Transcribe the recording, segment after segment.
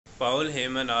Paul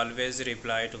Heyman always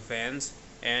replied to fans,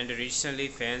 and recently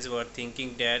fans were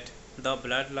thinking that the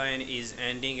bloodline is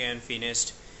ending and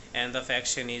finished, and the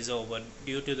faction is over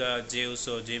due to the Jey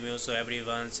Uso,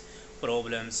 everyone's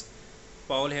problems.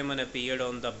 Paul Heyman appeared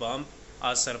on the bump,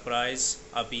 a surprise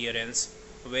appearance,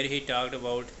 where he talked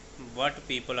about what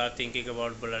people are thinking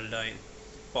about bloodline.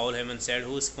 Paul Heyman said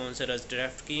who sponsored us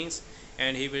DraftKings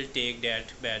and he will take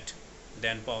that bet.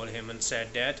 Then Paul Heyman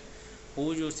said that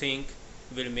who you think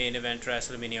will main event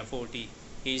WrestleMania 40?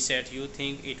 He said you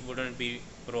think it wouldn't be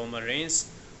Roman Reigns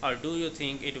or do you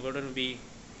think it wouldn't be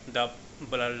the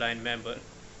bloodline member?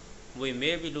 We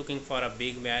may be looking for a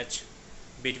big match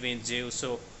between Jey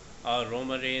Uso or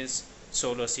Roman Reigns,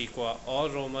 Solo Sikoa or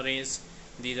Roman Reigns.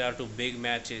 These are two big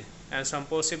matches and some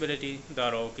possibility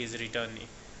The Rock is returning.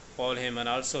 Paul Heyman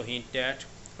also hinted that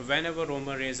whenever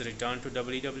Roman Reigns returns to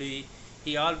WWE,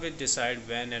 he always decides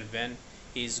when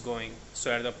he is going.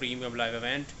 So at the premium live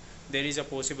event, there is a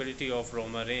possibility of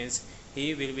Roman Reigns.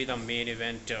 He will be the main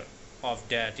eventer of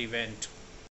that event.